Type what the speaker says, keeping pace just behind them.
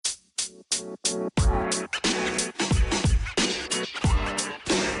Yo,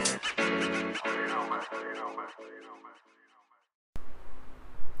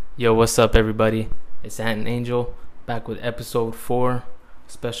 what's up, everybody? It's Ant and Angel back with episode 4.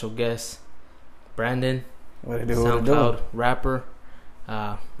 Special guest Brandon, SoundCloud rapper,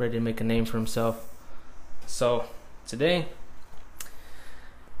 ready to make a name for himself. So today,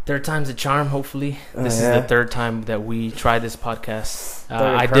 third time's a charm. Hopefully, this is the third time that we tried this podcast.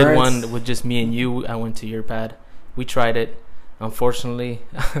 I did one with just me and you. I went to your pad. We tried it. Unfortunately,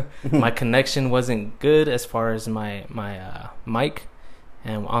 my connection wasn't good as far as my mic.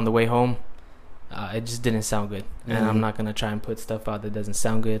 And on the way home, it just didn't sound good. And I'm not going to try and put stuff out that doesn't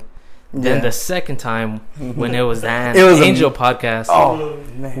sound good. Then the second time, when it was the Angel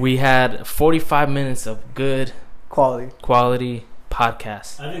podcast, we had 45 minutes of good quality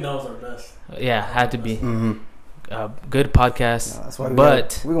podcast. I think that was our best. Yeah, had to be. Good podcast. No, that's why we're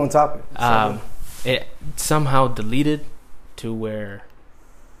going to top it. It somehow deleted to where...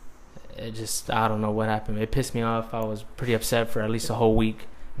 It just, I don't know what happened. It pissed me off. I was pretty upset for at least a whole week.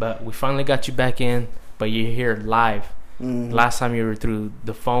 But we finally got you back in. But you're here live. Last time you were through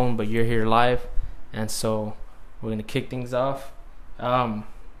the phone, but you're here live. And so we're going to kick things off. I'm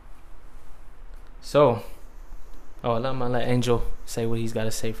going to let Angel say what he's got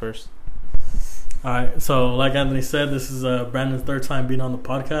to say first. All right. So like Anthony said, this is Brandon's third time being on the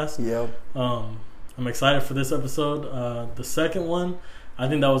podcast. Yep. I'm excited for this episode. The second one, I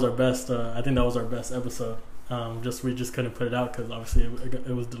think that was our best. I think that was our best episode. We just couldn't put it out because obviously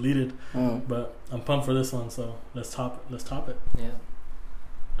it was deleted. But I'm pumped for this one. So let's top it. Yeah.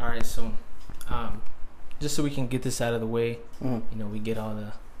 All right. So, just so we can get this out of the way, we get all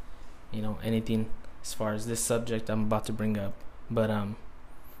the, anything as far as this subject I'm about to bring up. But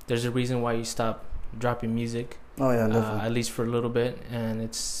there's a reason why you stopped dropping music. Oh yeah, definitely. At least for a little bit, and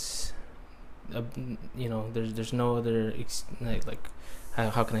it's, there's no other like.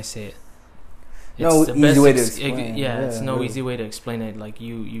 How can I say it? It's no easy way to explain. It's no easy way to explain it. Like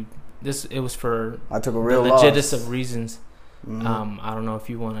it was for I took a real legit of reasons. I don't know if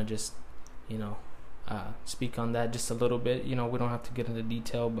you want to just, speak on that just a little bit. We don't have to get into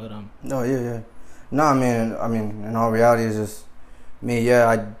detail, but No, yeah. No, I mean, in all reality, it's just me. Yeah,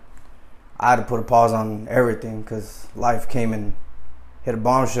 I had to put a pause on everything because life came and hit a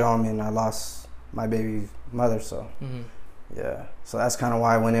bombshell on me, and I lost my baby's mother. So. Yeah, so that's kind of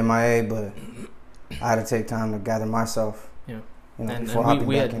why I went MIA, but I had to take time to gather myself. Yeah, and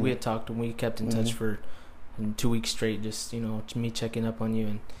we had talked and we kept in touch for 2 weeks straight. Just me checking up on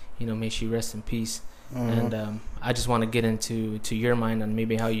you and may she rest in peace. And I just want to get into your mind on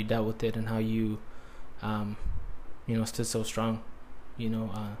maybe how you dealt with it and how you, stood so strong.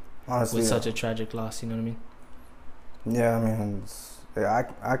 Honestly, with such a tragic loss. You know what I mean? Yeah, I mean,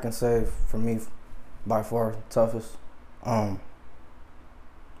 I can say for me, by far toughest. But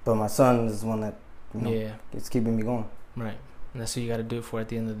my son is the one that it's keeping me going. Right, and that's what you got to do it for at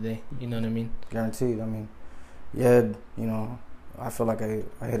the end of the day. You know what I mean? Guaranteed. I mean, I feel like I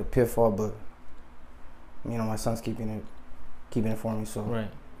hit a pitfall, but my son's keeping it for me. So right.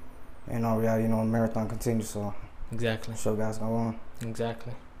 In all reality, marathon continues. So exactly. Show guys go on.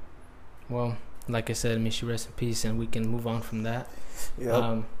 Exactly. Well, like I said, may she rest in peace, and we can move on from that.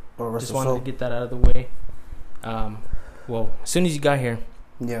 Yeah. Just wanted to get that out of the way. Well, as soon as you got here,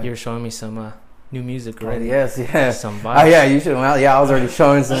 you were showing me some new music already. Yes. Some vibes. Oh yeah, you should. Well, yeah, I was already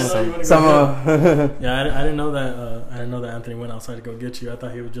showing some. Yeah, I didn't know that. I didn't know that Anthony went outside to go get you. I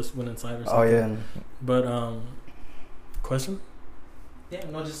thought he would just went inside or something. Oh yeah. But question? Yeah,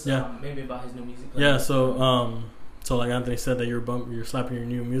 no, just maybe about his new music. Yeah, so like Anthony said that you're slapping your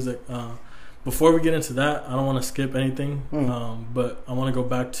new music. Before we get into that, I don't want to skip anything. But I want to go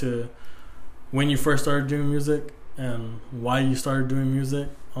back to when you first started doing music and why you started doing music.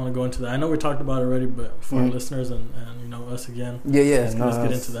 I want to go into that. I know we talked about it already, but for our listeners and us again. Yeah. Let's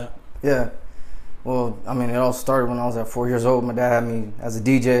get into that. Yeah. Well, I mean, it all started when I was at 4 years old. My dad had me as a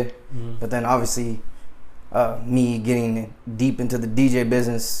DJ, but then obviously me getting deep into the DJ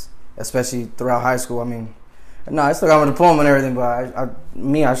business, especially throughout high school. I mean, I still got my diploma and everything, but I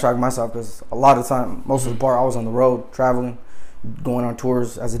shocked myself because a lot of the time, most of the part, I was on the road, traveling, going on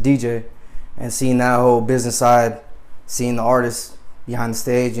tours as a DJ. And seeing that whole business side, seeing the artists behind the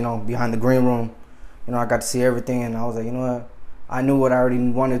stage, behind the green room, I got to see everything, and I was like, you know what? I knew what I already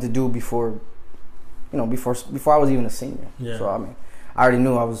wanted to do before I was even a senior. Yeah. So I mean, I already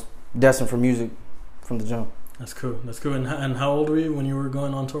knew I was destined for music from the jump. That's cool. And how old were you when you were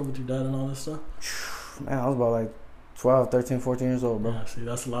going on tour with your dad and all this stuff? Man, I was about like 12, 13, 14 years old, bro. Yeah, see,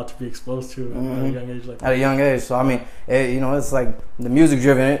 that's a lot to be exposed to mm-hmm. at a young age like that. At a young age. So, I mean, it's like the music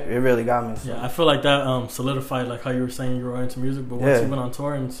driven, it really got me. So. Yeah, I feel like that solidified, like how you were saying you were into music, but once you went on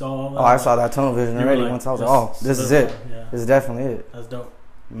tour and saw all that. I saw that tunnel vision already. Once I was like, oh, this is it. Yeah. This is definitely it. That's dope.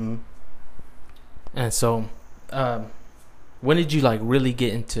 Mm-hmm. And so, when did you like really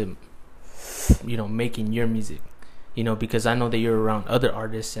get into, making your music? Because I know that you're around other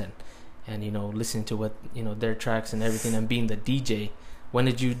artists and listening to what, their tracks and everything and being the DJ. When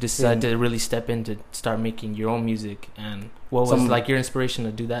did you decide to really step in to start making your own music? And what was like your inspiration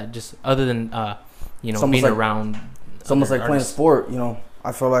to do that? Just other than, being around. It's almost like playing sport,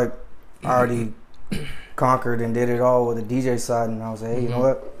 I feel like I already conquered and did it all with the DJ side. And I was like, hey, you know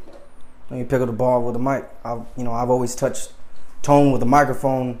what? Let me pick up the ball with the mic. I've always touched tone with the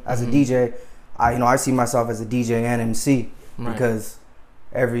microphone as a DJ. I see myself as a DJ and MC because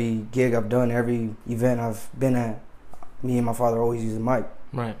every gig I've done, every event I've been at, me and my father always use a mic.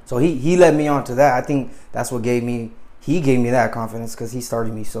 Right. So he led me on to that. I think that's what gave me that confidence because he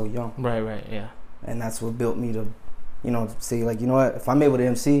started me so young. Right, yeah. And that's what built me to, say like, you know what, if I'm able to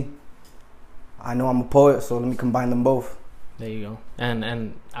MC, I know I'm a poet, so let me combine them both. There you go.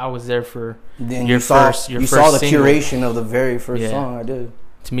 And I was there for you saw the single. curation of the very first song I did.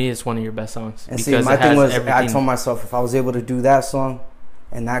 To me, it's one of your best songs. And see, my thing was, I told myself if I was able to do that song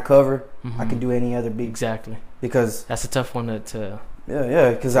and that cover, I could do any other beat. Exactly. Because that's a tough one to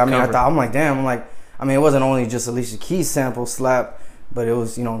because I thought, I'm like, damn, it wasn't only just Alicia Keys sample slap, but it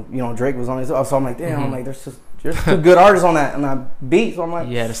was, Drake was on it. So I'm like, damn, I'm like, there's two good artists on that beat. So I'm like,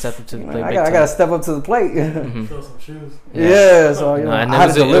 to step up to the plate. I gotta step up to the plate. Show some shoes. Yeah, so and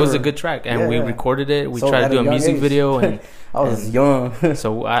it was a good track, and we recorded it. We tried to do a music video, and I was young.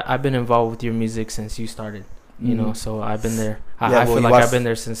 So I've been involved with your music since you started. So I've been there. I feel like I've been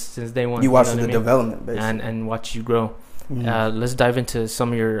there since day one. You watched the development, basically, and watch you grow. Let's dive into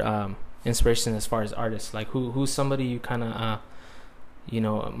some of your inspiration as far as artists. Like who's somebody you kind of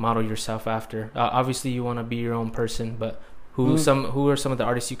model yourself after? Obviously, you want to be your own person, but who are some of the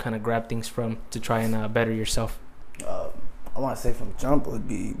artists you kind of grab things from to try and better yourself? I want to say from jump would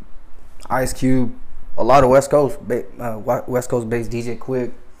be Ice Cube, a lot of West Coast based DJ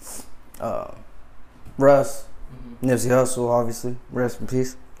Quick, Russ, Nipsey Hussle, obviously, rest in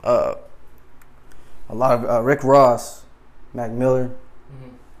peace. A lot of Rick Ross, Mac Miller,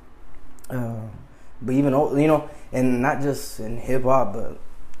 but even and not just in hip hop, but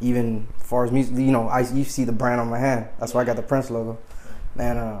even as far as music, you see the brand on my hand. That's why I got the Prince logo,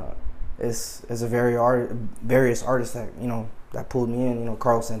 and it's a various artists that that pulled me in.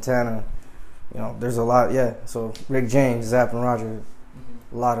 Carlos Santana, there's a lot. Yeah, so Rick James, Zapp and Roger.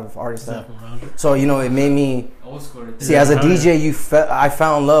 A lot of artists that. So it made me see as a DJ. I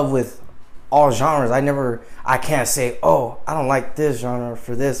found love with all genres. I can't say, oh, I don't like this genre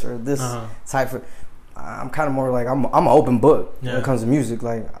for this or this type of. I'm kind of more like I'm an open book when it comes to music.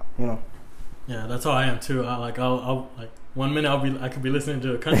 Yeah, that's how I am too. I'll 1 minute I could be listening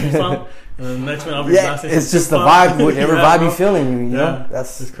to a country song, and then the next minute I'll be blasting. It's just the vibe, whatever vibe you feeling.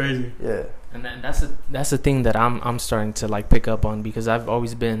 It's crazy. Yeah. And that's the thing that I'm starting to pick up on because I've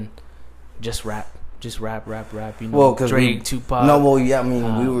always been just rap. Well, Drake, Tupac. No, well, yeah. I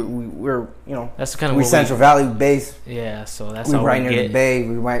mean, we're that's kind of we Central Valley based. Yeah, so that's we all right near the Bay.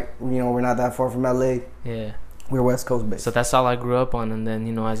 We we're not that far from LA. Yeah, we're West Coast based. So that's all I grew up on, and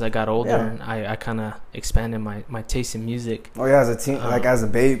then as I got older, I kind of expanded my taste in music. Oh yeah, as a teen, as a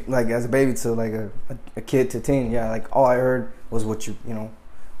baby to a kid to teen. Yeah, all I heard was what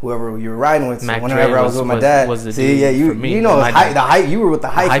whoever you were riding with. So whenever I was with my dad, the hype. You were with the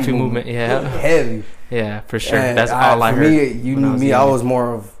hyphy movement. Yeah, heavy. Yeah, for sure. And that's all I heard. For me, you knew me. I was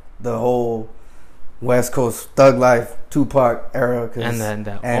more of the whole West Coast thug life, Tupac era, and then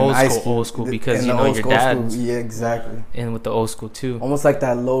the old school because your dad. Yeah, exactly. And with the old school too, almost like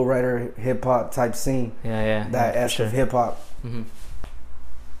that lowrider hip hop type scene. Yeah. That esque of hip hop. Mm-hmm.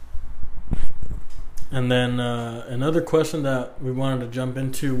 And then another question that we wanted to jump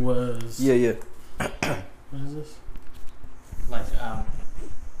into was... Yeah. What is this?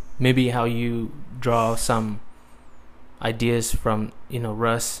 Maybe how you draw some ideas from,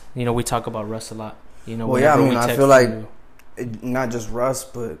 Russ. We talk about Russ a lot. Well, yeah, I feel like not just Russ,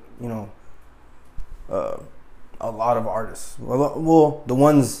 but, a lot of artists. Well, the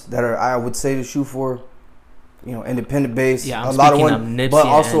ones that I would say to shoot for... independent bass. Yeah, a lot of ones, Nipsey but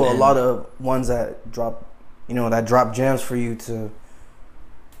also a lot of ones that drop, gems for you to,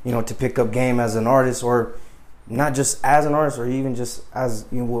 to pick up game as an artist, or not just as an artist, or even just as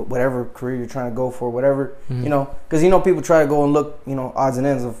whatever career you're trying to go for, whatever, because people try to go and look, odds and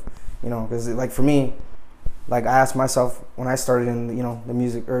ends of, because for me, like I asked myself when I started in the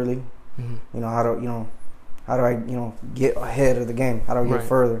music early, how do I get ahead of the game? How do I get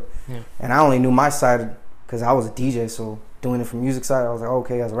further? Yeah. And I only knew my side because I was a DJ, so doing it from music side, I was like,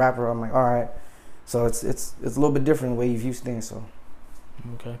 okay, as a rapper, I'm like, all right. So it's a little bit different the way you view things. So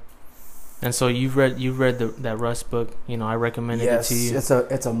okay. And so you've read that Russ book. I recommended it to you.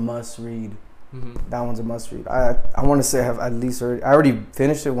 It's a must read. That one's a must read. I want to say I have at least already. I already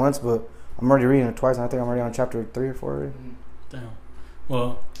finished it once, but I'm already reading it twice. And I think I'm already on chapter 3 or 4 already. Damn.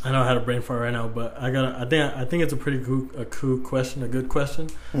 Well, I know I had a brain fart right now, but I think it's a pretty cool question, a good question.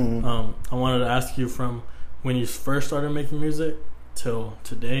 I wanted to ask you from when you first started making music till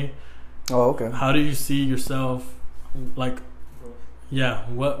today. Oh, okay. How do you see yourself? Like, yeah,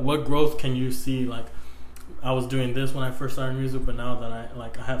 what growth can you see? Like, I was doing this when I first started music, but now that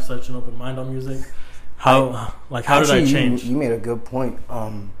I have such an open mind on music, how did I change? You made a good point.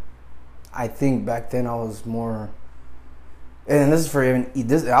 I think back then I was more, and this is for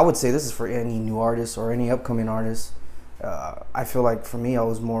I would say this is for any new artist or any upcoming artist. I feel like for me, I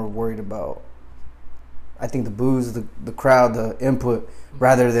was more worried about, I think, the booze, the crowd, the input,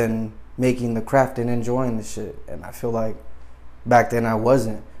 rather than making the craft and enjoying the shit. And I feel like back then I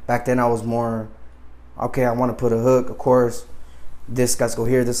wasn't. Back then I was more, okay, I want to put a hook, a chorus, this got to go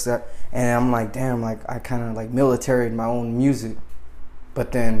here, this, that. And I'm like, damn, like I kind of like militaried my own music.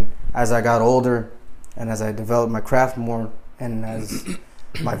 But then as I got older and as I developed my craft more and as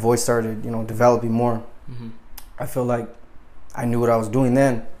my voice started, developing more, I feel like I knew what I was doing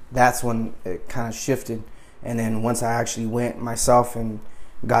then. That's when it kind of shifted. And then once I actually went myself and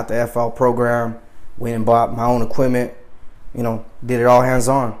got the FL program, went and bought my own equipment, did it all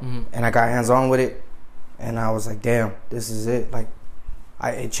hands-on. And I got hands-on with it. And I was like, damn, this is it. Like,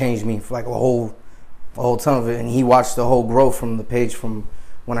 it changed me for like a whole ton of it. And he watched the whole growth from the page from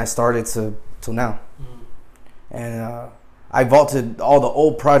when I started till now. And I vaulted all the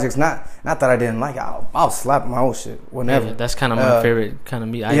old projects. Not that I didn't like it. I'll slap my old shit whenever. Yeah, that's kind of my favorite kind of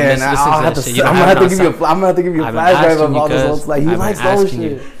me. I'm gonna have to give you a flash drive of all this old. Like, he likes the old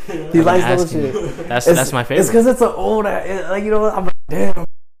shit. He likes the old shit. That's my favorite. It's because it's an old. Like, I'm like, damn,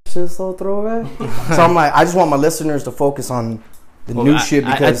 shit's so throwback. So I'm like, I just want my listeners to focus on the new shit,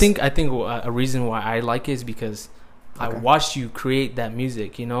 because I think a reason why I like it is because I watched you create that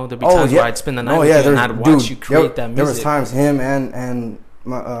music. There'd be times where I'd spend the night with you and I'd watch you create that music. There was times him and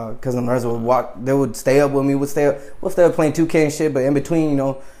my cousin Reza would walk. They would stay up with me. We'll stay up playing 2K and shit. But in between,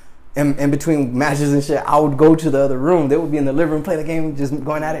 in between matches and shit, I would go to the other room. They would be in the living room playing the game, just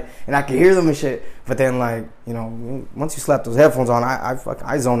going at it, and I could hear them and shit. But then, like, once you slap those headphones on,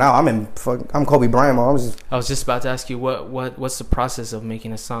 I zone out. I'm Kobe Bryant. I was just about to ask you what's the process of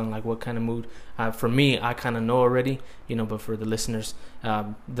making a song? Like, what kind of mood? For me, I kind of know already, but for the listeners,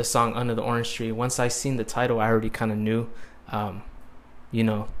 the song Under the Orange Tree, once I seen the title, I already kind of knew,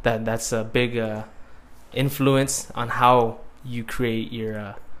 that's a big influence on how you create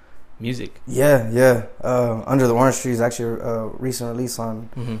your music. Yeah. Under the Orange Tree is actually a recent release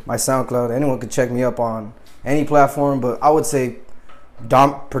on my SoundCloud. Anyone could check me up on any platform, but I would say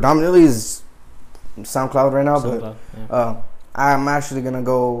predominantly is SoundCloud right now. I'm actually gonna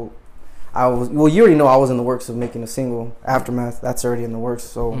go. You already know I was in the works of making a single, Aftermath. That's already in the works.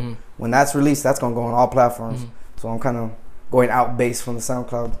 So when that's released, that's gonna go on all platforms. So I'm kind of going out base from the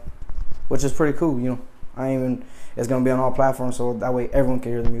SoundCloud, which is pretty cool. It's gonna be on all platforms, so that way everyone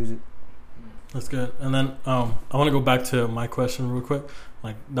can hear the music. That's good. And then I want to go back to my question real quick.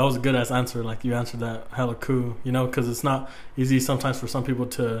 Like, that was a good ass answer. Like, you answered that hella cool. Because it's not easy sometimes for some people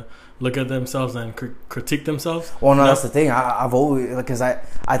to look at themselves and critique themselves. Well, no, that's the thing. I've always, because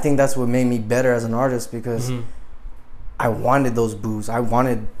I think that's what made me better as an artist, because I wanted those boos. I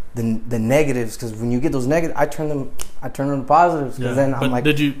wanted the negatives, because when you get those negatives, I turn them to positives. Because then I'm like,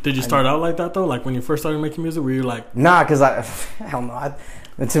 did you start out like that though? Like, when you first started making music, were you like, nah? Because hell no.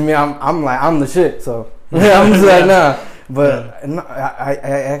 To me, I'm like, I'm the shit. So I'm just like, nah. But I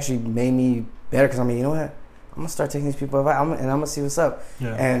actually made me better, because you know what? I'm gonna start taking these people advice, and I'm gonna see what's up.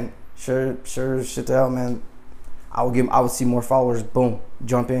 Yeah. And sure shit to hell, man. I would see more followers. Boom,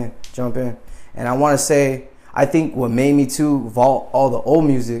 jump in. And I want to say, I think what made me too vault all the old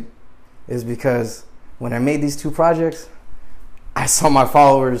music is because when I made these 2 projects, I saw my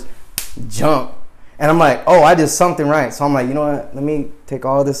followers jump. And I'm like, oh, I did something right. So I'm like, you know what? Let me take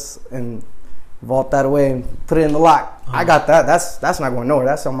all this and vault that away and put it in the lock. I got that. That's not going nowhere.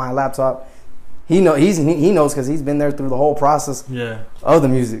 That's on my laptop. He knows because he's been there through the whole process of the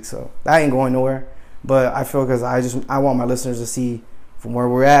music. So that ain't going nowhere. But I feel, because I want my listeners to see from where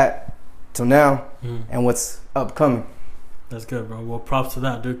we're at till now and what's upcoming. That's good, bro. Well, props to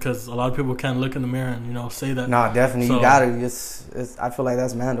that, dude, because a lot of people can't look in the mirror and, you know, say that. Nah, definitely. So, you got to. It's, I feel like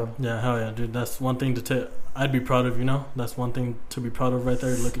that's Mando. Yeah, hell yeah, dude. That's one thing to take. I'd be proud of, you know. That's one thing to be proud of right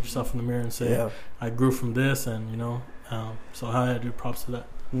there. Look at yourself in the mirror and say, I grew from this, and, you know. So, hell yeah, dude. Props to that.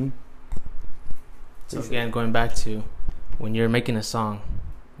 Mm-hmm. So, again, going back to when you're making a song,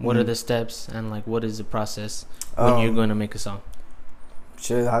 what are the steps and, like, what is the process when you're going to make a song?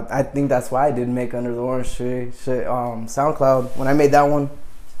 Shit, I think that's why I didn't make Under the Orange Tree. Shit, SoundCloud. When I made that one,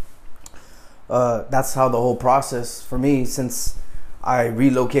 that's how the whole process for me. Since I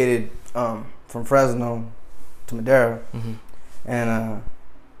relocated from Fresno to Madera, and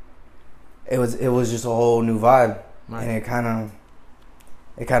it was just a whole new vibe, and it kind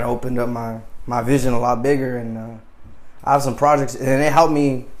of opened up my vision a lot bigger, and I have some projects, and it helped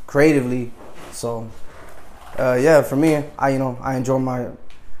me creatively. So. Yeah, for me, I enjoy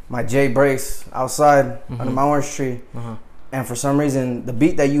my J breaks outside under my orange tree, and for some reason, the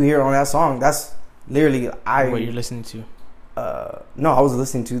beat that you hear on that song, that's literally what you're listening to. No, I was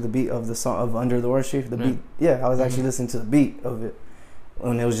listening to the beat of the song of Under the Orange Tree. The beat, I was actually listening to the beat of it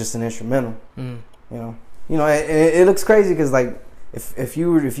when it was just an instrumental. You know, it looks crazy because like if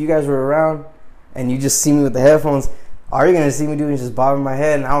you guys were around and you just see me with the headphones. All you're gonna see me doing is just bobbing my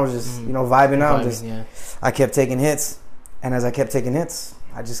head, and I was just, vibing out. I kept taking hits, and as I kept taking hits,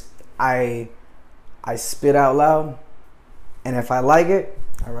 I spit out loud, and if I like it,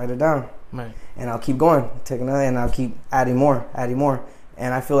 I write it down, and I'll keep going, taking another, and I'll keep adding more,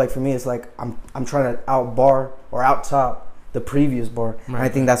 and I feel like for me, it's like I'm trying to out bar or out top the previous bar, and I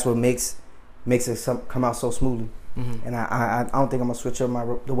think that's what makes it come out so smoothly, and I don't think I'm gonna switch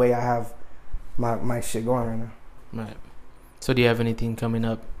up the way I have my shit going right now. Right. So do you have anything coming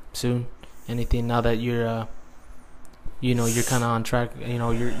up soon? Anything now that you're you're kind of on track,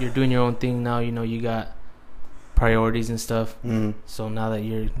 you're doing your own thing now, you got priorities and stuff. So now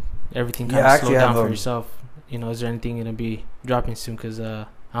that everything kind of slowed down for yourself, is there anything going to be dropping soon? Cuz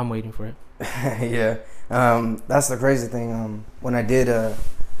I'm waiting for it. Yeah. That's the crazy thing. When I did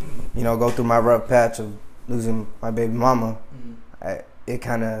go through my rough patch of losing my baby mama, it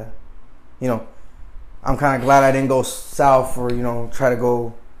kind of I'm kind of glad I didn't go south or, try to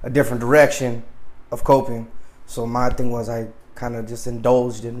go a different direction of coping. So my thing was I kind of just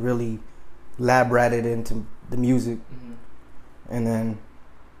indulged and really lab ratted into the music. And then,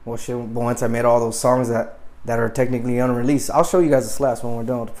 once I made all those songs that are technically unreleased, I'll show you guys the slaps when we're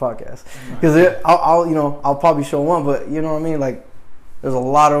done with the podcast. Because I'll probably show one, but you know what I mean? Like, there's a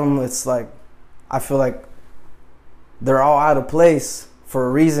lot of them. It's like, I feel like they're all out of place for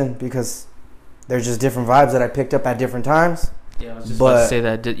a reason because there's just different vibes that I picked up at different times. Yeah, I was just about to say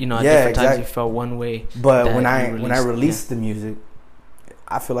that. At different times you felt one way. But when I released the music,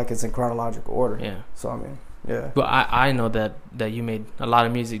 I feel like it's in chronological order. Yeah. So I mean, yeah. But I know that you made a lot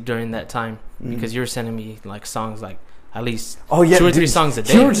of music during that time because you were sending me like songs like at least 2 or 3 songs a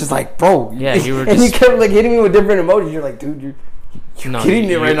day. You were just like, bro. Yeah, you were. And you kept like hitting me with different emojis. You're like, dude, you're kidding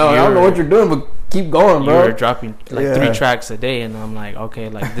me right now. I don't know what you're doing, but keep going, bro. You were dropping like 3 tracks a day, and I'm like, okay,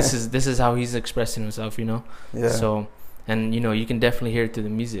 like this is how he's expressing himself, Yeah. So, and you can definitely hear it through the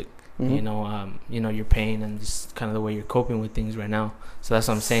music, your pain and just kind of the way you're coping with things right now. So that's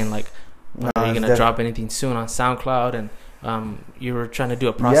what I'm saying. Like, are you gonna drop anything soon on SoundCloud? And you were trying to do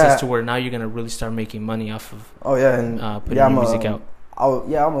a process to where now you're gonna really start making money off of. Oh yeah, and putting your music out.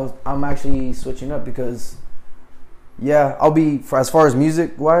 I'm actually switching up because. Yeah, I'll be as far as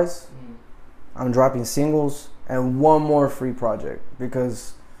music wise. I'm dropping singles and one more free project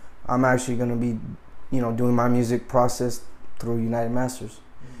because I'm actually gonna be, doing my music process through United Masters.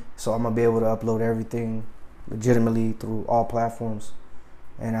 So I'm gonna be able to upload everything legitimately through all platforms,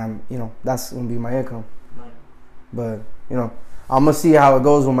 and that's gonna be my income. Right. But I'm gonna see how it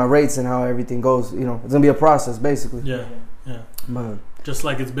goes with my rates and how everything goes. It's gonna be a process basically. Yeah. But just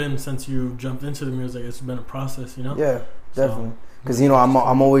like it's been since you jumped into the music, it's been a process, Yeah, definitely. Because I'm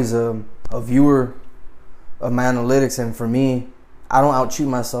always a viewer of my analytics, and for me, I don't out-cheat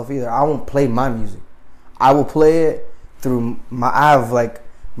myself either. I won't play my music. I will play it through I have like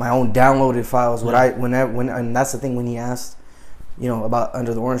my own downloaded files. And that's the thing when he asked, about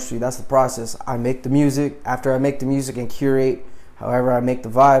Under the Orange Tree. That's the process. I make the music. After I make the music and curate, however I make the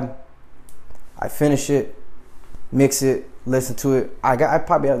vibe, I finish it, mix it, listen to it. I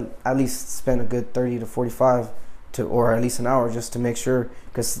probably at least spend a good 30 to 45 or at least an hour just to make sure,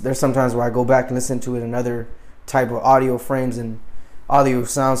 because there's sometimes where I go back and listen to it in other type of audio frames and audio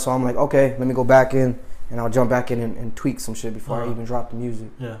sounds. So I'm like, okay, let me go back in and I'll jump back in and tweak some shit before I even drop the music.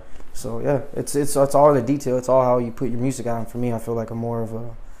 Yeah. So yeah, it's all the detail. It's all how you put your music out. And for me, I feel like I'm more of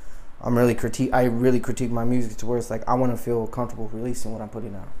I really critique my music to where it's like I want to feel comfortable releasing what I'm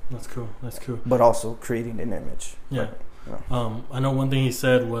putting out. That's cool. But also creating an image. Yeah. I know one thing he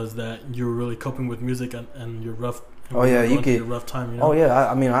said was that you were really coping with music and your rough. Your rough time. You know? Oh yeah,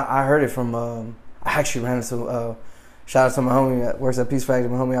 I mean, I heard it from. I actually ran into. Shout out to my homie that works at Peace Factory,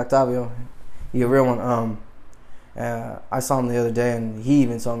 my homie Octavio. He a real one. I saw him the other day, and he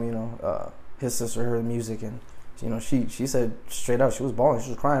even told me, his sister heard the music, and she said straight out she was bawling, she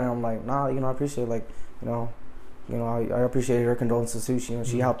was crying, and I'm like, nah, I appreciate I appreciated her condolences too.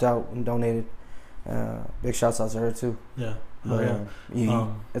 She helped out and donated. Big shouts out to her too. Yeah. But,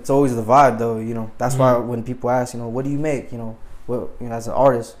 it's always the vibe though. That's why when people ask, what do you make? As an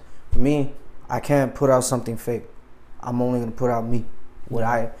artist, for me, I can't put out something fake. I'm only gonna put out me, what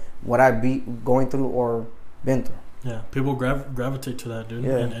I be going through or been through. Yeah, people gravitate to that, dude,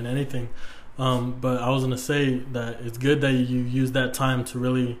 and anything. But I was gonna say that it's good that you use that time to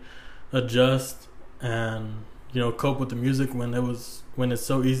really adjust and cope with the music when it's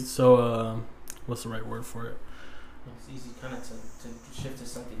so easy. So what's the right word for it? It's easy kind of to shift to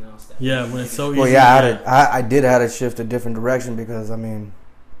something else. When it's so easy. Well, yeah, I did have to shift a different direction because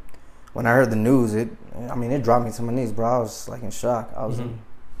when I heard the news, it dropped me to my knees, bro. I was like in shock. I was in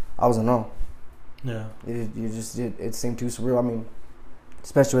awe. Yeah. It seemed too surreal.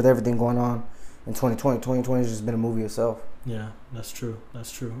 Especially with everything going on in 2020. 2020 has just been a movie itself. Yeah, that's true.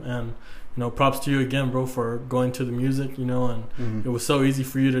 And props to you again, bro, for going to the music. And it was so easy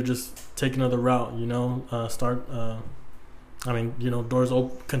for you to just take another route. Doors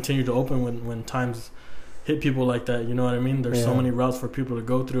continue to open when times hit people like that. You know what I mean? There's so many routes for people to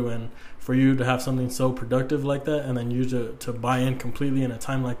go through, and for you to have something so productive like that, and then you to buy in completely in a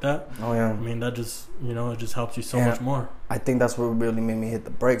time like that. Oh yeah. That just it just helps you so much more. I think that's what really made me hit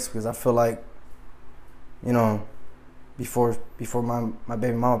the brakes, because I feel like, before my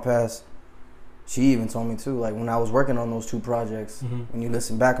baby mama passed, she even told me too, like when I was working on those 2 projects, when you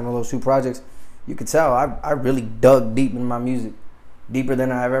listen back on those 2 projects, you could tell I really dug deep in my music, deeper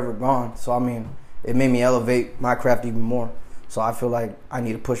than I've ever gone. So it made me elevate my craft even more. So I feel like I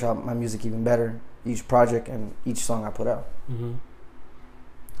need to push out my music even better, each project and each song I put out.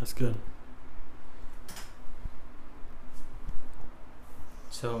 That's good.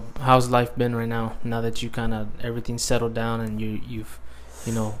 So how's life been right now that you kind of everything's settled down and you've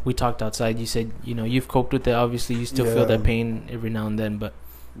we talked outside, you said you've coped with it. Obviously you still feel that pain every now and then, but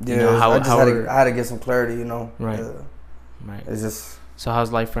I had to get some clarity. Right. Right. It's just. So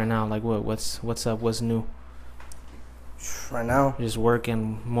how's life right now? Like what's up? What's new? Right now, just work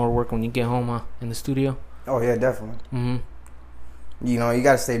and more work when you get home, in the studio. Oh yeah, definitely. You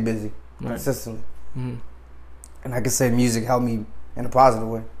gotta stay busy consistently. And I could say music helped me in a positive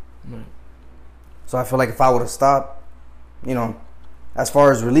way. Right. So I feel like if I would have stopped, as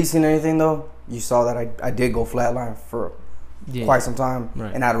far as releasing anything though, you saw that I did go flatline for quite some time,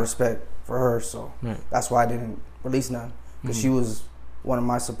 and out of respect for her, so that's why I didn't release none, because she was one of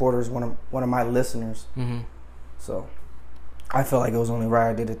my supporters, one of my listeners. So I felt like it was only right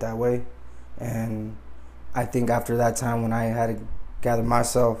I did it that way. And I think after that time when I had to gather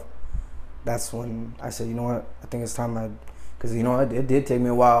myself, that's when I said, you know what, I think it's time because it did take me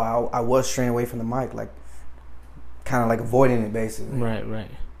a while. I was straying away from the mic, like kind of like avoiding it basically.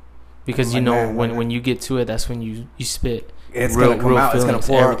 Right. Because when you get to it, that's when you spit. It's gonna come out. It's gonna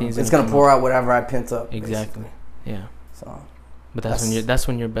pour out. It's gonna pour out whatever I pent up. Exactly. Basically. Yeah. So. But that's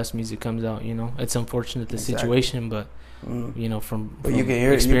when your best music comes out. It's unfortunate the situation, but from but you can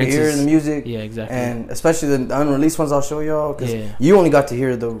hear it. You can hear it in the music. Yeah, exactly. And especially the unreleased ones, I'll show y'all, because you only got to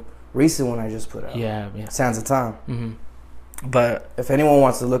hear the recent one I just put out. Yeah. Sands of Time. But if anyone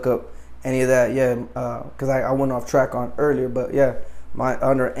wants to look up any of that, because I went off track on earlier, but my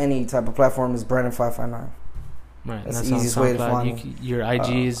under any type of platform is Brandon 559. Right, that's the easiest way to find me. Your IG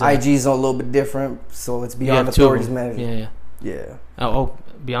is IG's a little bit different, so it's Beyond Authority's Measure. Yeah. Oh,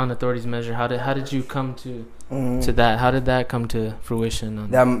 Beyond Authority's Measure. How did you come to that? How did that come to fruition?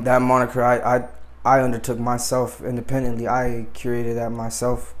 That moniker, I undertook myself independently. I curated that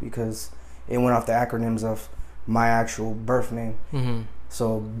myself because it went off the acronyms of my actual birth name.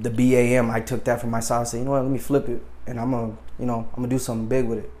 So the BAM, I took that for myself. I said, you know what, let me flip it, and I'm gonna do something big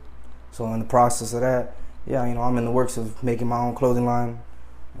with it. So in the process of that, I'm in the works of making my own clothing line,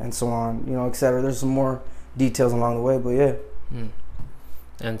 and so on, etc. There's some more details along the way, but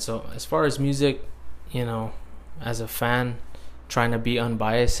And so as far as music, as a fan, trying to be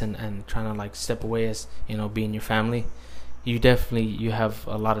unbiased and trying to like step away as being your family, you have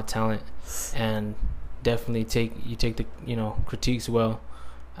a lot of talent, and definitely take the critiques well,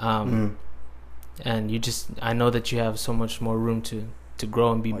 and I know that you have so much more room to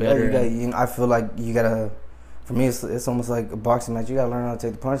grow and be better. I feel like you gotta. For me, it's almost like a boxing match. You gotta learn how to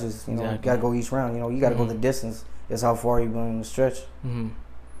take the punches. You know, you gotta go each round. You know, you gotta go the distance. It's how far you're willing to stretch. Mm-hmm.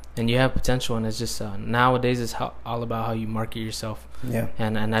 And you have potential, and it's just nowadays it's all about how you market yourself. Yeah.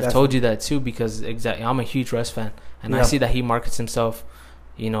 And I've told you that too, because I'm a huge Russ fan, and I see that he markets himself,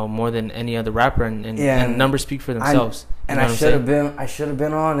 you know, more than any other rapper, and numbers speak for themselves. I should have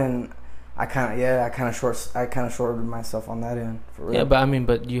been on, and I kind of shorted myself on that end, for real. Yeah,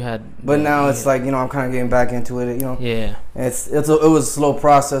 but you had. But now it's like, you know, I'm kind of getting back into it. You know. Yeah. It was a slow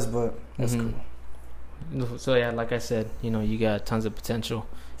process, but it's cool. So yeah, like I said, you know, you got tons of potential,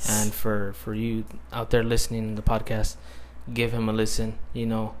 and for you out there listening to the podcast, give him a listen. You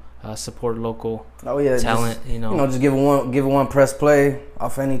know, support local talent. Just give it one press play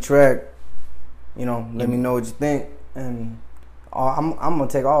off any track. You know, let me know what you think, and I'm gonna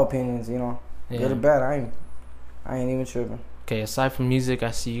take all opinions. You know, good or bad. I ain't even tripping. Okay, aside from music,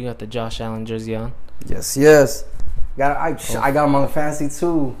 I see you got the Josh Allen jersey on. Yes. I got him on the fantasy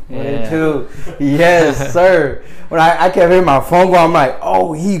too. Yeah. Yes, sir. When I kept hearing my phone go, I'm like,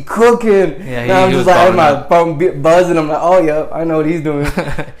 oh, he cooking. Yeah, I'm just like, my phone buzzing. I'm like, oh, yeah, I know what he's doing.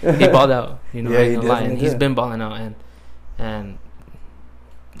 He balled out. You know, he did. He's been balling out, and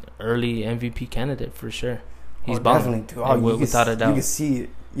early MVP candidate for sure. He's balling. Definitely, without a doubt. You can see it.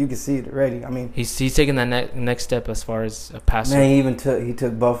 You can see it already. I mean, he's taking that next step as far as a passer. Man, he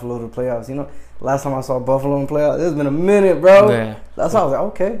took Buffalo to the playoffs. You know, last time I saw Buffalo in playoffs, it's been a minute, bro. Yeah. That's how I was like,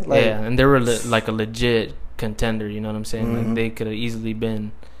 okay. Like, yeah, and they were like a legit contender. You know what I'm saying? Mm-hmm. Like, they could have easily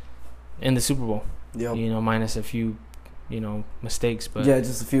been in the Super Bowl. Yep. You know, minus a few, you know, mistakes, but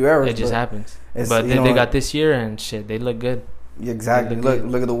just a few errors. It just happens. But they got this year, and shit, they look good. Exactly.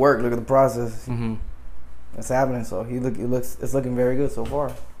 Look at the work. Look at the process. Mm-hmm. It's happening. So it's looking very good so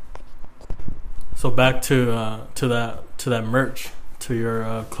far. So back to that merch, to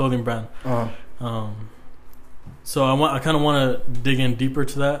your clothing brand. So I kind of want to dig in deeper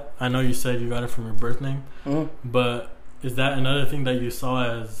to that. I know you said you got it from your birth name, but is that another thing that you saw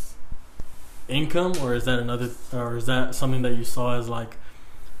as income, or is that something that you saw as like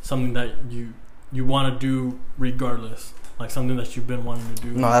something that you want to do regardless, like something that you've been wanting to do?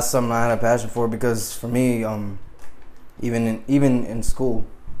 No, that's something I had a passion for, because for me, even in school,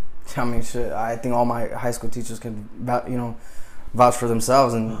 I mean, shit, I think all my high school teachers can, vouch for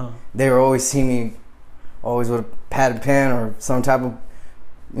themselves, and they would always see me always with a pad and pen or some type of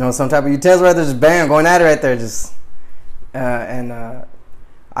utensil right there, just bam, going at it right there, just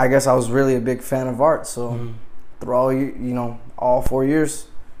I guess I was really a big fan of art, so through all 4 years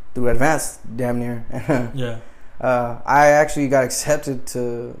through advanced, damn near. I actually got accepted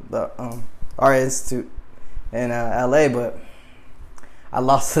to the Art Institute in LA, but I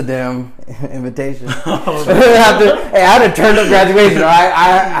lost the damn invitation. I had to turn up graduation.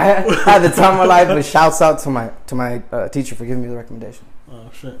 I had the time of my life, but shouts out to my teacher for giving me the recommendation. Oh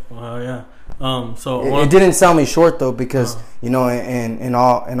shit! Wow, yeah. So it didn't sell me short though, because in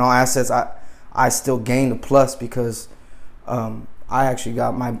all assets, I still gained a plus, because I actually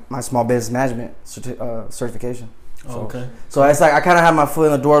got my small business management certification. So it's like I kind of had my foot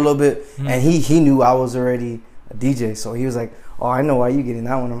in the door a little bit, and he knew I was already a DJ, so he was like, oh, I know why you getting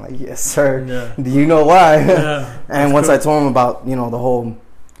that one. I'm like, yes, sir. Yeah. Do you know why? Yeah, and once I told him about, the whole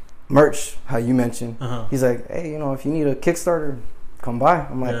merch, how you mentioned, he's like, hey, if you need a Kickstarter, come by.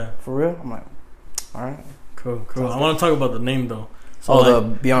 I'm like, for real? I'm like, all right. Cool. I want to talk about the name, though. So the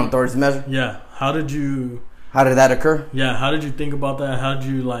Beyond Authority's Measure? Yeah. How did that occur? Yeah. How did you think about that? How did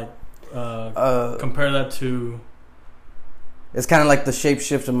you, compare that to? It's kind of like the shape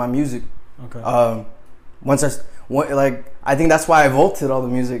shift of my music. Okay. I think that's why I vaulted all the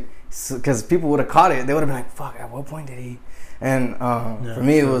music, because people would have caught it. They would have been like, fuck, at what point did he? And for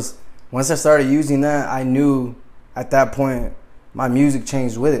me, it was, once I started using that, I knew at that point my music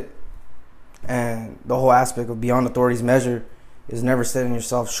changed with it. And the whole aspect of Beyond Authority's Measure is never setting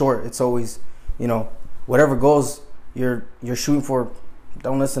yourself short. It's always, whatever goals you're shooting for,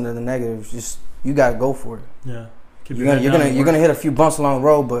 don't listen to the negatives. Just, you got to go for it. Yeah. You're gonna hit a few bumps along the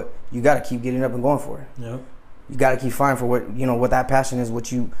road, but you gotta keep getting up and going for it. Yeah. You gotta keep fighting for what that passion is,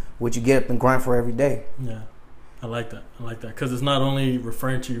 what you get up and grind for every day. Yeah, I like that because it's not only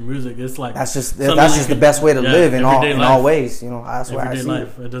referring to your music. It's like that's just the best way to live in all ways. That's why I see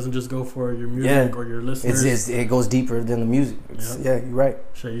life. It doesn't just go for your music or your listeners. It goes deeper than the music. You're right.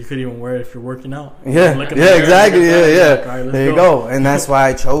 Sure, you could even wear it if you're working out. Yeah, exactly. Yeah. Like, right, there you go. And that's why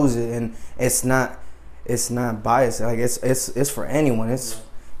I chose it. And it's not biased. Like it's for anyone. It's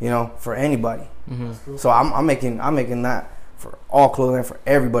for anybody. Mm-hmm. Cool. So I'm making that for all clothing, for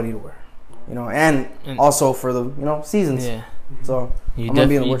everybody to wear. And also for the seasons. Yeah. So you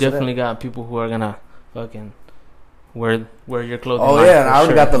definitely got people who are gonna fucking wear your clothing. Oh yeah, and I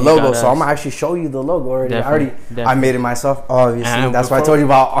already got the logo, so I'm gonna actually show you the logo already. Definitely. I made it myself, obviously. And that's why I told you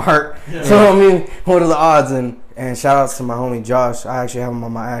about art. Yeah. So I mean, what are the odds? And shout outs to my homie Josh. I actually have him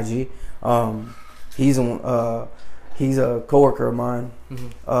on my IG. He's a coworker of mine.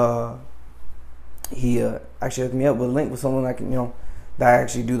 Mm-hmm. He actually hooked me up with a link with someone that can, that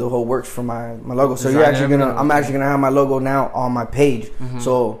actually do the whole works for my logo. So I'm actually gonna have my logo now on my page. Mm-hmm.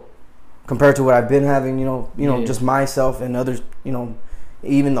 So compared to what I've been having, just myself and others,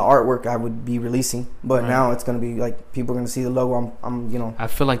 even the artwork I would be releasing, but now it's gonna be like people are gonna see the logo. I'm I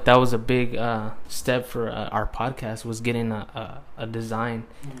feel like that was a big step for our podcast, was getting a design.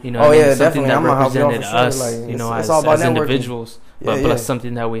 Something definitely. That represented us, sure. As individuals, but plus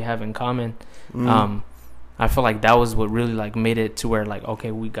something that we have in common. I feel like that was what really like made it to where like, okay,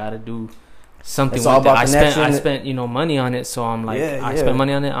 we gotta do something with it. I spent money on it, so I'm like, I spent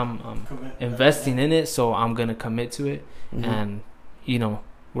money on it. I'm investing in it, so I'm gonna commit to it. Mm-hmm. And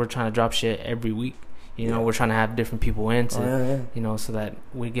we're trying to drop shit every week. We're trying to have different people in to, so that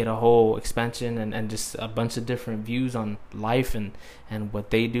we get a whole expansion and just a bunch of different views on life and what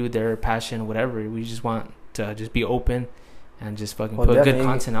they do, their passion, whatever. We just want to just be open and just fucking put good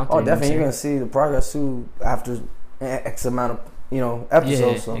content out there. Oh, definitely. You're going to see the progress too after X amount of, episodes.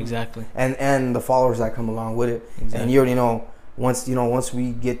 Yeah, so. Exactly. And the followers that come along with it. Exactly. And you already know, once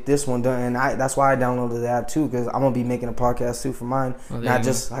we get this one done, and that's why I downloaded the app too, because I'm going to be making a podcast too for mine. Not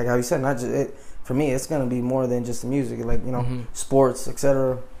just, like how you said, not just it. For me, it's going to be more than just the music, like, sports,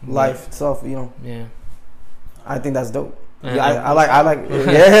 etc., life itself, Yeah. I think that's dope. I like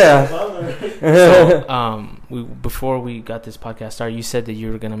yeah. So, before we got this podcast started, you said that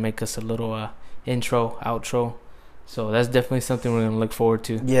you were gonna make us a little intro, outro. So that's definitely something we're gonna look forward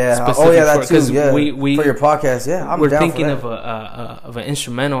to. Yeah. That too. Yeah. We for your podcast. Yeah. We're thinking of an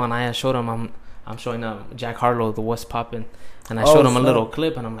instrumental, and I showed him. I'm showing up Jack Harlow, the What's Poppin', and I showed him a little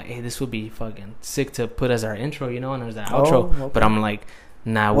clip, and I'm like, hey, this would be fucking sick to put as our intro, and as our outro. Okay. But I'm like,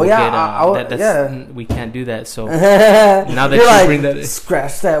 nah, we can't do that. So now that you bring that,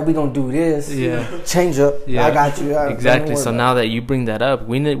 scratch that. We gonna do this. Yeah, change up. Yeah, I got you. Exactly. So now that you bring that up,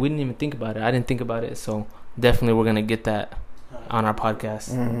 we didn't even think about it. I didn't think about it. So definitely we're gonna get that on our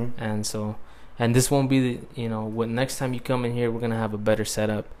podcast. Mm-hmm. And this won't be what next time you come in here, we're gonna have a better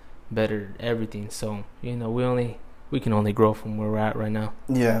setup, better everything. So we can only grow from where we're at right now.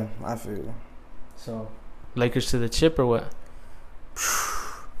 Yeah, I feel you. So Lakers to the chip or what?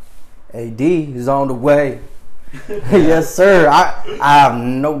 AD is on the way. Yes, sir. I have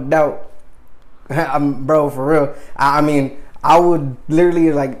no doubt. Bro, for real. I mean, I would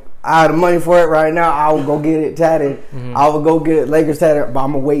literally, like, I had the money for it right now. I would go get it tatted. Mm-hmm. I would go get it Lakers tatted, but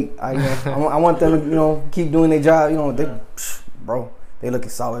I'm going to wait. I want them to, keep doing their job. They looking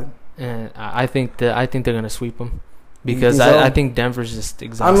solid. And I think they're going to sweep them. Because I think Denver's just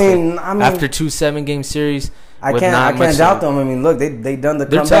exhausted. I mean, after 2 7-game series, I can't doubt them. I mean, look, they done the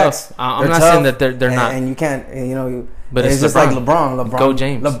comebacks. Tough. I'm not saying that they're not, and you can't, But it's just like LeBron. Go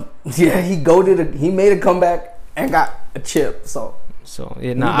James. He made a comeback and got a chip. So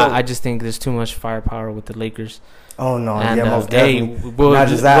I just think there's too much firepower with the Lakers. Oh no, and, most definitely.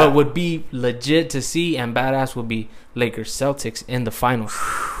 What would be legit to see and badass would be Lakers Celtics in the finals.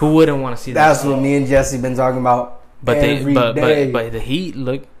 Who wouldn't want to see that? That's what me and Jesse been talking about. But the Heat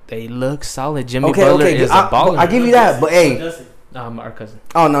look solid. Jimmy Butler is a baller. I give you that, but hey, our cousin.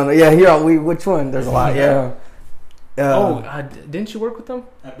 Oh no, yeah, here which one? There's a lot, yeah. Didn't you work with them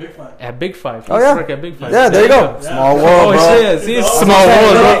at Big Five? At Big Five. Oh yeah, work at Big Five. Yeah, there you go. Yeah. Small world, bro. Oh shit, see, small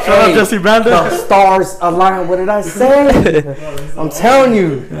world. Shout out Jesse Brandon. The stars align. What did I say? I'm telling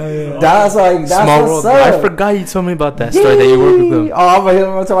you, that's small world. I forgot you told me about that story that you worked with them. Oh,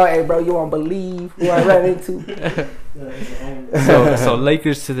 I'm talking about, hey, bro, you won't believe who I ran into. So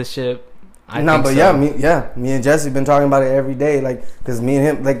Lakers to the ship. Me and Jesse been talking about it every day, like, because me and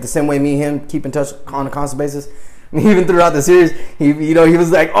him, like, the same way me and him keep in touch on a constant basis. Even throughout the series, he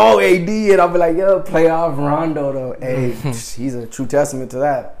was like, "Oh, AD," and I'll be like, "Yo, playoff Rondo though." Hey, he's a true testament to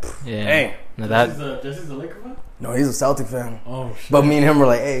that. Yeah. Hey, Jesse's a Laker fan? No, he's a Celtic fan. Oh shit. But me and him were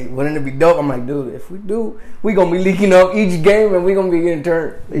like, "Hey, wouldn't it be dope?" I'm like, "Dude, if we do, we gonna be leaking up each game and we gonna be getting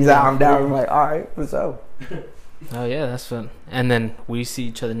turned." He's like, "I'm down." I'm like, "All right, what's up?" Oh yeah, that's fun. And then we see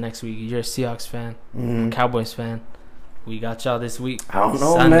each other next week. You're a Seahawks fan, Cowboys fan. We got y'all this week. I don't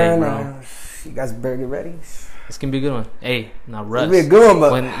know, Sunday, man. Bro. You guys better get ready. It's gonna be a good one. Hey, now Russ. It's gonna be a good one,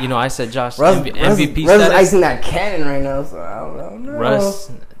 but when I said Josh Russ, MVP Russ status. is icing that cannon right now, so I don't know.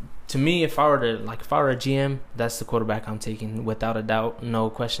 Russ, to me, if I were a GM, that's the quarterback I'm taking without a doubt, no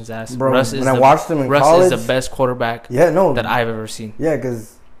questions asked. Bro, Russ when I watched him in college, Russ is the best quarterback that I've ever seen. Yeah,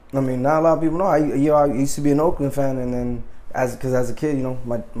 because I mean, not a lot of people know. I used to be an Oakland fan, and then as a kid, you know,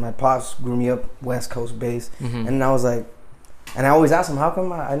 my pops grew me up West Coast based, and I was like, and I always asked him, how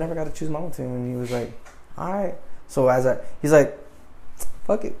come I never got to choose my own team? And he was like, all right. So he's like,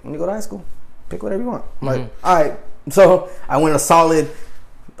 fuck it, when you go to high school, pick whatever you want. I'm like, all right. So I went a solid,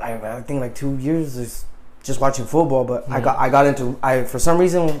 I think like 2 years just watching football. But I got into for some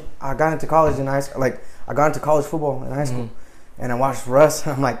reason I got into college in high school. Like I got into college football in high school, and I watched Russ.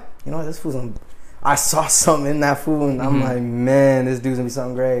 And I'm like, you know what, this fool's I saw something in that fool, and I'm like, man, this dude's gonna be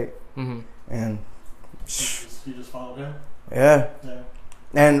something great. And you just followed him. Yeah.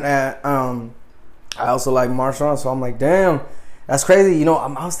 And I also like Marshawn, so I'm like, damn, that's crazy. You know,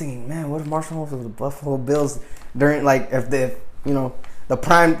 I was thinking, man, what if Marshawn was with the Buffalo Bills during, like, if the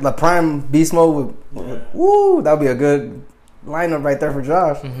prime beast mode would, that'd be a good lineup right there for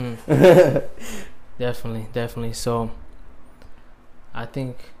Josh. Definitely. So I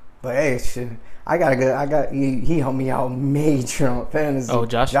think. But hey, shit, he helped me out major on fantasy. Oh,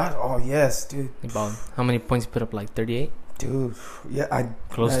 Josh. Oh yes, dude. How many points you put up? Like 38. Dude, yeah,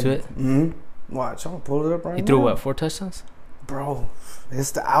 close to it. Watch, I'm gonna pull it up right now. He threw what, 4 touchdowns? Bro,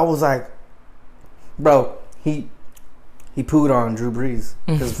 I was like, bro, he pooed on Drew Brees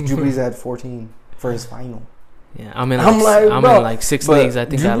because Drew Brees had 14 for his final. Yeah, I'm in like 6 leagues. I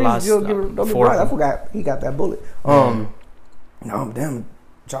think I lost 4. I forgot he got that bullet. No, damn,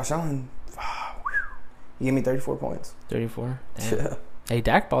 Josh Allen, he gave me 34 points. 34. Damn. Yeah. Hey,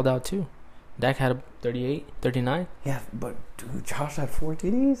 Dak balled out too. Dak had a 38, 39. Yeah, but dude, Josh had 4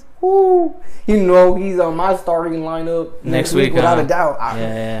 TDs. Woo! You know he's on my starting lineup next week without a doubt.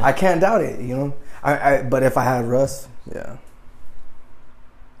 I can't doubt it. You know, but if I had Russ, yeah.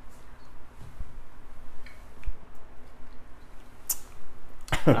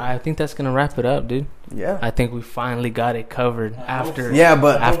 I think that's gonna wrap it up, dude. Yeah. I think we finally got it covered after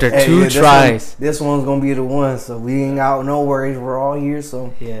 2 tries. This one's gonna be the one, so we ain't got no worries. We're all here,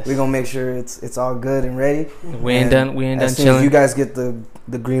 so yes, we're gonna make sure it's all good and ready. We ain't done as soon chilling. As you guys get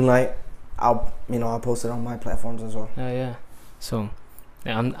the green light, I'll post it on my platforms as well. Oh yeah. So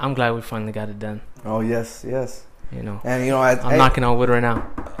yeah, I'm glad we finally got it done. Oh yes. You know, and you know I'm knocking on wood right now.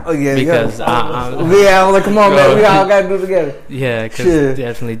 Oh yeah, because I was like, come on, man, we all gotta do it together. Yeah, because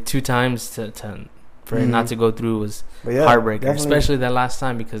definitely 2 times for it not to go through was heartbreaking, especially that last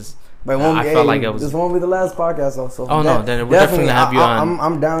time because I felt like it was. This won't be the last podcast, also. Oh no, then we're definitely gonna have you on.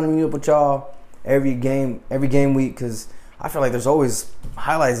 I'm down to meet up with y'all every game week because I feel like there's always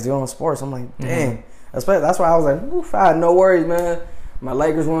highlights dealing with sports. I'm like, dang, that's why I was like, oof, I had no worries, man. My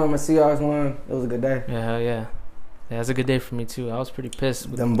Lakers won, my Seahawks won. It was a good day. Yeah, hell yeah. Yeah, it was a good day for me too. I was pretty pissed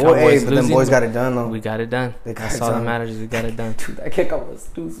with them boys. But them boys got it done though. We got it done. That's all that matters. We got it done. Dude, that kickoff was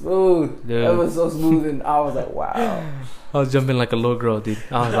too smooth. Dude. That was so smooth, and I was like, wow. I was jumping like a little girl, dude.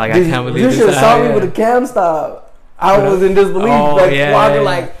 I was like, I can't believe this. You should have saw me with a cam stop. I was in disbelief, walking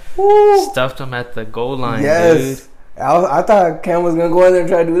like, woo. Stuffed him at the goal line, dude. I thought Cam was gonna go in there and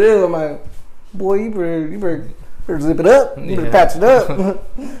try to do this. I'm like, boy, you better zip it up. You better patch it up.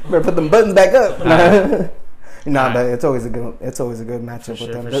 Better put them buttons back up. But it's always a good matchup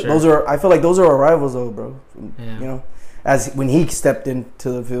with them. Sure. I feel like those are our rivals though, bro. Yeah. You know, as when he stepped into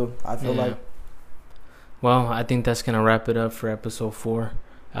the field, I feel like. Well, I think that's gonna wrap it up for episode 4.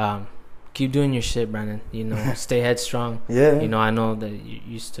 Keep doing your shit, Brandon. You know, stay headstrong. Yeah. You know, I know that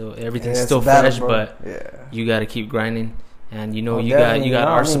you still everything's still fresh, but you gotta keep grinding. And you know, you got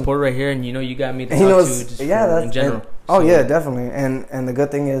our support right here, and you know, you got me to talk to just in general. Definitely. And the good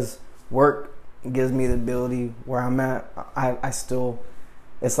thing is work gives me the ability where I'm at. I still,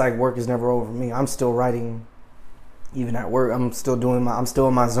 it's like work is never over for me. I'm still writing, even at work. I'm still in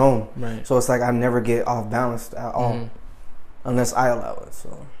my zone. Right. So it's like I never get off balance at all, unless I allow it.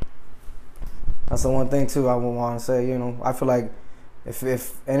 So that's the one thing too I would want to say. You know, I feel like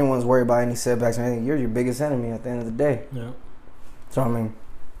if anyone's worried about any setbacks or anything, you're your biggest enemy at the end of the day. Yeah. So I mean,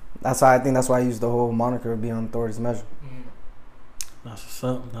 that's why I use the whole moniker of beyond authority's measure. That's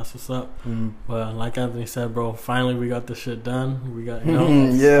what's up. Well, like Anthony said, bro, finally we got this shit done. We got, you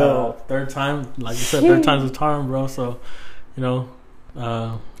know, third time, like you said, third time's a charm, bro. So, you know,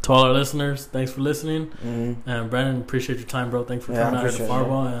 to all our listeners, thanks for listening. And Brandon, appreciate your time, bro. Thanks for coming out here to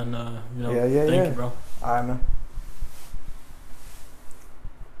Farball, and you know, thank you, bro. All right, man.